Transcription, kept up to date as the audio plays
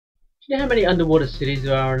you know how many underwater cities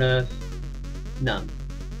there are on Earth? None.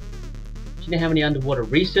 Do you know how many underwater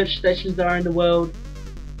research stations there are in the world?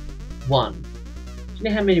 1. Do you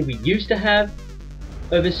know how many we used to have?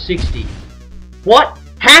 Over 60. What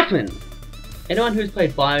happened? Anyone who's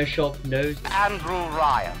played Bioshock knows Andrew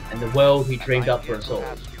Ryan and the world he dreamed up for us all.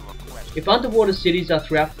 If underwater cities are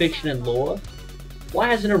throughout fiction and lore, why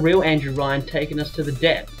hasn't a real Andrew Ryan taken us to the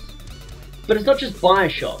depths? But it's not just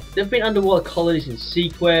Bioshock. There have been underwater colonies in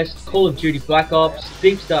Sequest, Call of Duty Black Ops,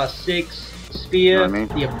 Deep Star 6, Sphere,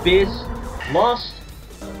 The Abyss, Lost,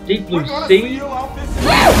 Deep Blue Sea.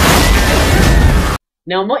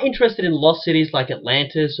 Now I'm not interested in lost cities like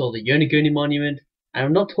Atlantis or the Yonaguni Monument, and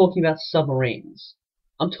I'm not talking about submarines.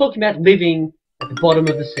 I'm talking about living at the bottom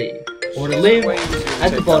of the sea, or to live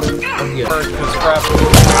at the bottom of the ocean.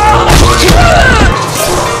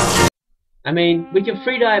 I mean, we can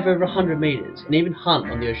free dive over 100 meters and even hunt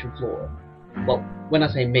on the ocean floor. Well, when I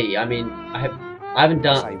say me, I mean I haven't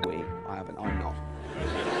done. Say we. I haven't. I'm not.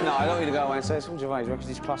 No, I don't need to go away and say it's all Gervais because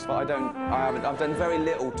it's classified. I've done very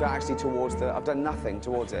little to actually towards the. I've done nothing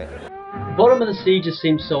towards it. The bottom of the sea just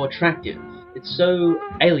seems so attractive. It's so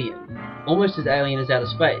alien, almost as alien as outer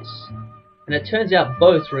space. And it turns out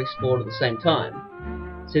both were explored at the same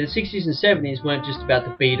time. So the 60s and 70s weren't just about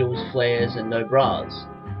the Beatles, flares, and no bras.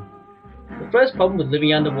 The first problem with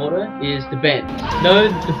living underwater is the bends. No,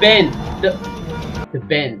 the bends! The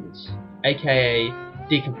bends, aka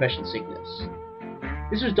decompression sickness.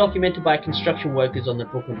 This was documented by construction workers on the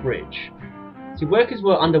Brooklyn Bridge. See, workers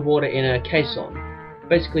were underwater in a caisson,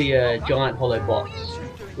 basically a giant hollow box,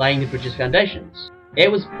 laying the bridge's foundations. Air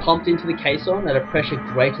was pumped into the caisson at a pressure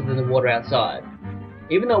greater than the water outside.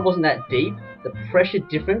 Even though it wasn't that deep, the pressure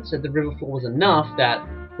difference at the river floor was enough that,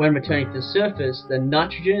 when returning to the surface, the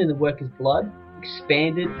nitrogen in the workers' blood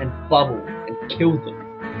expanded and bubbled and killed them.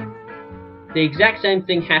 The exact same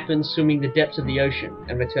thing happens swimming the depths of the ocean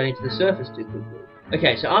and returning to the surface too quickly.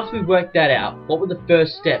 Okay, so after we worked that out, what were the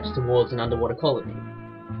first steps towards an underwater colony?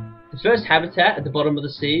 The first habitat at the bottom of the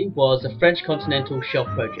sea was the French Continental Shelf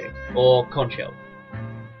Project, or Conshelf.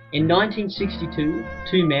 In 1962,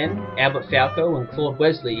 two men, Albert Falco and Claude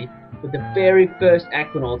Wesley, were the very first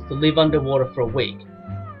aquanauts to live underwater for a week.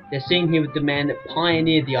 They're seen here with the man that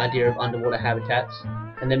pioneered the idea of underwater habitats,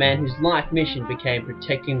 and the man whose life mission became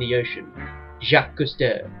protecting the ocean, Jacques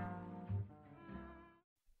Cousteau.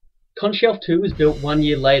 Conshelf II was built 1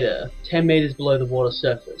 year later, 10 meters below the water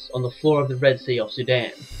surface, on the floor of the Red Sea off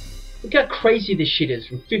Sudan. Look how crazy this shit is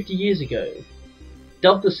from 50 years ago.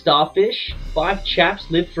 Dubbed the Starfish, 5 chaps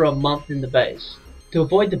lived for a month in the base. To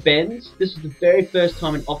avoid the bends, this was the very first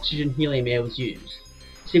time an oxygen-helium air was used.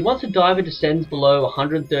 See, once a diver descends below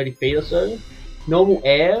 130 feet or so, normal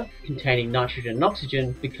air, containing nitrogen and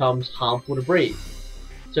oxygen, becomes harmful to breathe.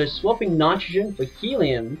 So swapping nitrogen for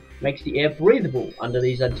helium makes the air breathable under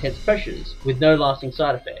these intense pressures, with no lasting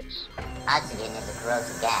side effects. Oxygen is a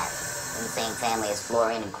corrosive gas, in the same family as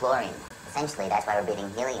fluorine and chlorine. Essentially, that's why we're breathing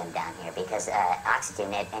helium down here, because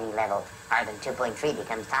oxygen at any level higher than 2.3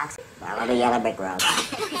 becomes toxic. I love a yellow brick road.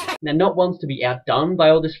 Now, not once to be outdone by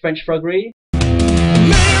all this French froggery,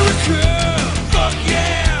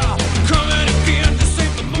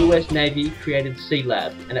 the US Navy created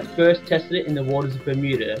Sealab, and at first tested it in the waters of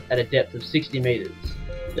Bermuda at a depth of 60 meters.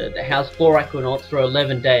 The housed 4 aquanauts for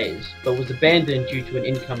 11 days, but was abandoned due to an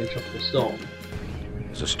incoming tropical storm.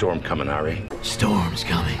 There's a storm coming, Ari. Storm's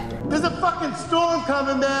coming. There's a fucking storm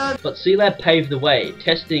coming, man! But Sealab paved the way,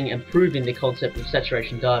 testing and proving the concept of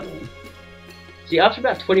saturation diving. See, after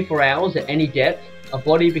about 24 hours at any depth, a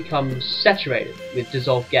body becomes saturated with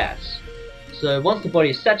dissolved gas. So once the body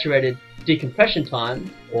is saturated, decompression time,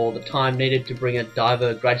 or the time needed to bring a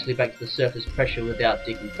diver gradually back to the surface pressure without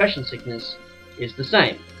decompression sickness, is the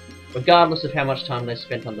same, regardless of how much time they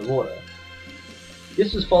spent underwater.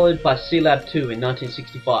 This was followed by Sealab II in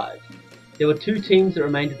 1965. There were 2 teams that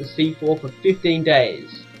remained at the seafloor for 15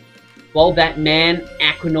 days, while that man,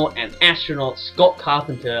 aquanaut and astronaut Scott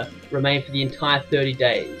Carpenter remained for the entire 30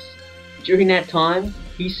 days. During that time,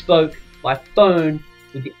 he spoke by phone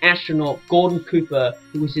with the astronaut Gordon Cooper,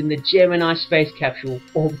 who was in the Gemini space capsule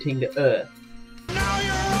orbiting the Earth.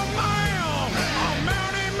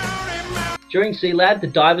 During Sealab, the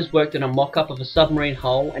divers worked on a mock-up of a submarine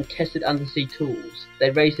hull and tested undersea tools.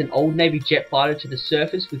 They raised an old Navy jet fighter to the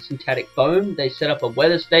surface with synthetic foam, they set up a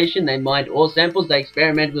weather station, they mined ore samples, they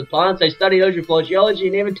experimented with plants, they studied ocean floor geology,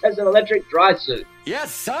 and even tested an electric dry suit.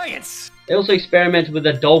 Yes, science! They also experimented with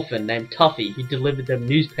a dolphin named Tuffy, who delivered them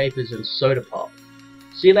newspapers and soda pop.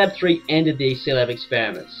 Sealab 3 ended these Sealab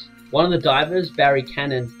experiments. One of the divers, Barry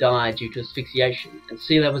Cannon, died due to asphyxiation, and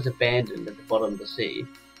Sealab was abandoned at the bottom of the sea.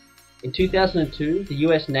 In 2002, the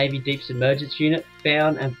US Navy Deep Submergence Unit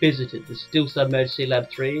found and visited the still submerged Sealab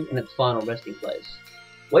III in its final resting place.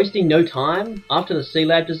 Wasting no time, after the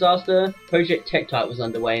Sealab disaster, Project Tektite was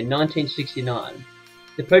underway in 1969.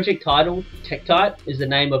 The project title, Tektite, is the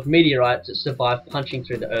name of meteorites that survive punching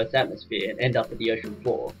through the Earth's atmosphere and end up at the ocean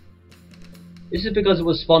floor. This is because it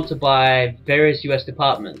was sponsored by various US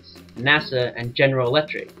departments, NASA and General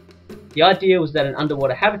Electric. The idea was that an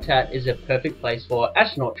underwater habitat is a perfect place for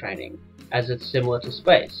astronaut training, as it's similar to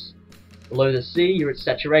space. Below the sea, you're at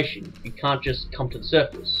saturation. You can't just come to the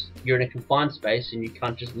surface. You're in a confined space and you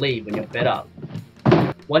can't just leave when you're fed up.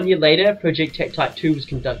 1 year later, Project Tektite II was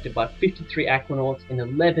conducted by 53 aquanauts in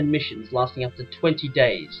 11 missions lasting up to 20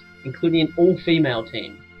 days, including an all-female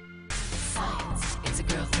team.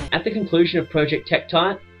 At the conclusion of Project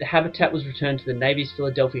Tektite, the habitat was returned to the Navy's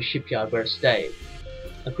Philadelphia shipyard where it stayed.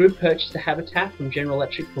 A group purchased the habitat from General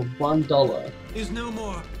Electric for $1. Is no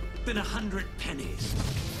more than 100 pennies.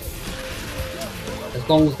 As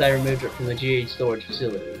long as they removed it from the GE storage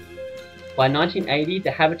facility. By 1980,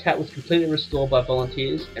 the habitat was completely restored by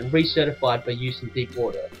volunteers and recertified for use in deep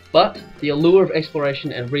water. But the allure of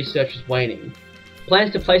exploration and research was waning.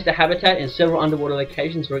 Plans to place the habitat in several underwater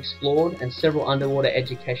locations were explored and several underwater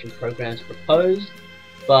education programs proposed,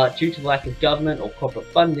 but due to the lack of government or corporate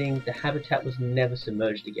funding, the habitat was never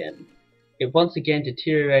submerged again. It once again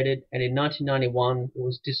deteriorated, and in 1991 it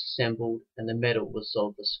was disassembled and the metal was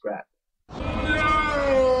sold for scrap.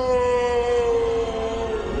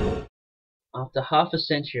 After half a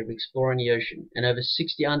century of exploring the ocean and over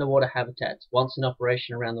 60 underwater habitats once in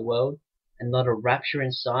operation around the world, and not a rapture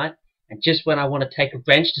in sight, and just when I want to take a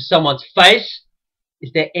wrench to someone's face,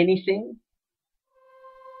 is there anything?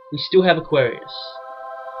 We still have Aquarius.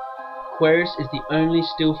 Aquarius is the only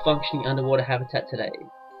still functioning underwater habitat today.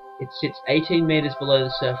 It sits 18 meters below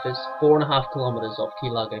the surface, 4.5 kilometers off Key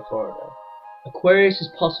Largo, Florida. Aquarius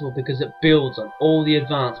is possible because it builds on all the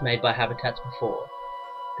advances made by habitats before.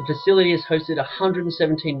 The facility has hosted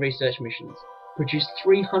 117 research missions, produced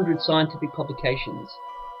 300 scientific publications,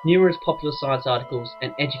 numerous popular science articles,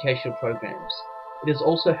 and educational programs. It has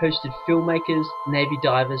also hosted filmmakers, Navy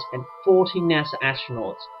divers, and 40 NASA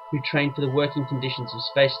astronauts who train for the working conditions of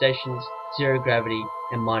space stations, zero gravity,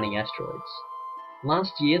 and mining asteroids.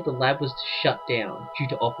 Last year, the lab was shut down due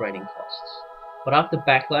to operating costs. But after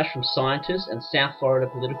backlash from scientists and South Florida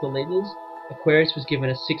political leaders, Aquarius was given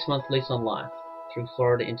a 6-month lease on life through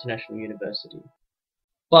Florida International University.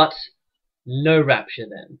 But no Rapture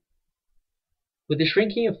then. With the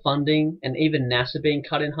shrinking of funding and even NASA being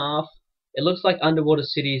cut in half, it looks like underwater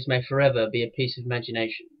cities may forever be a piece of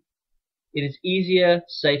imagination. It is easier,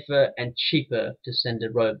 safer, and cheaper to send a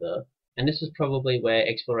rover, and this is probably where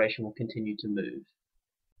exploration will continue to move.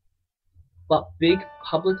 But big,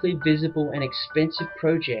 publicly visible and expensive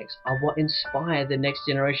projects are what inspire the next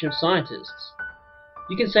generation of scientists.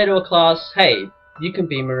 You can say to a class, hey, you can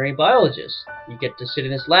be a marine biologist. You get to sit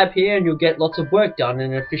in this lab here and you'll get lots of work done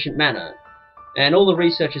in an efficient manner. And all the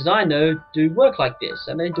researchers I know do work like this,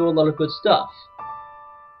 and they do a lot of good stuff.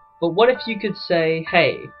 But what if you could say,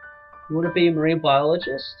 hey, you want to be a marine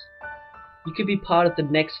biologist? You could be part of the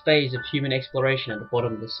next phase of human exploration at the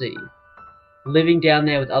bottom of the sea. Living down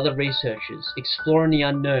there with other researchers, exploring the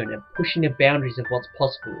unknown and pushing the boundaries of what's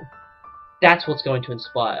possible. That's what's going to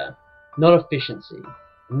inspire. Not efficiency,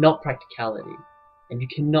 not practicality. And you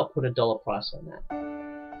cannot put a dollar price on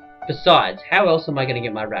that. Besides, how else am I going to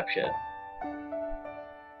get my Rapture?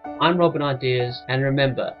 I'm Robin Ideas, and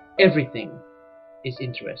remember, everything is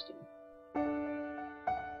interesting.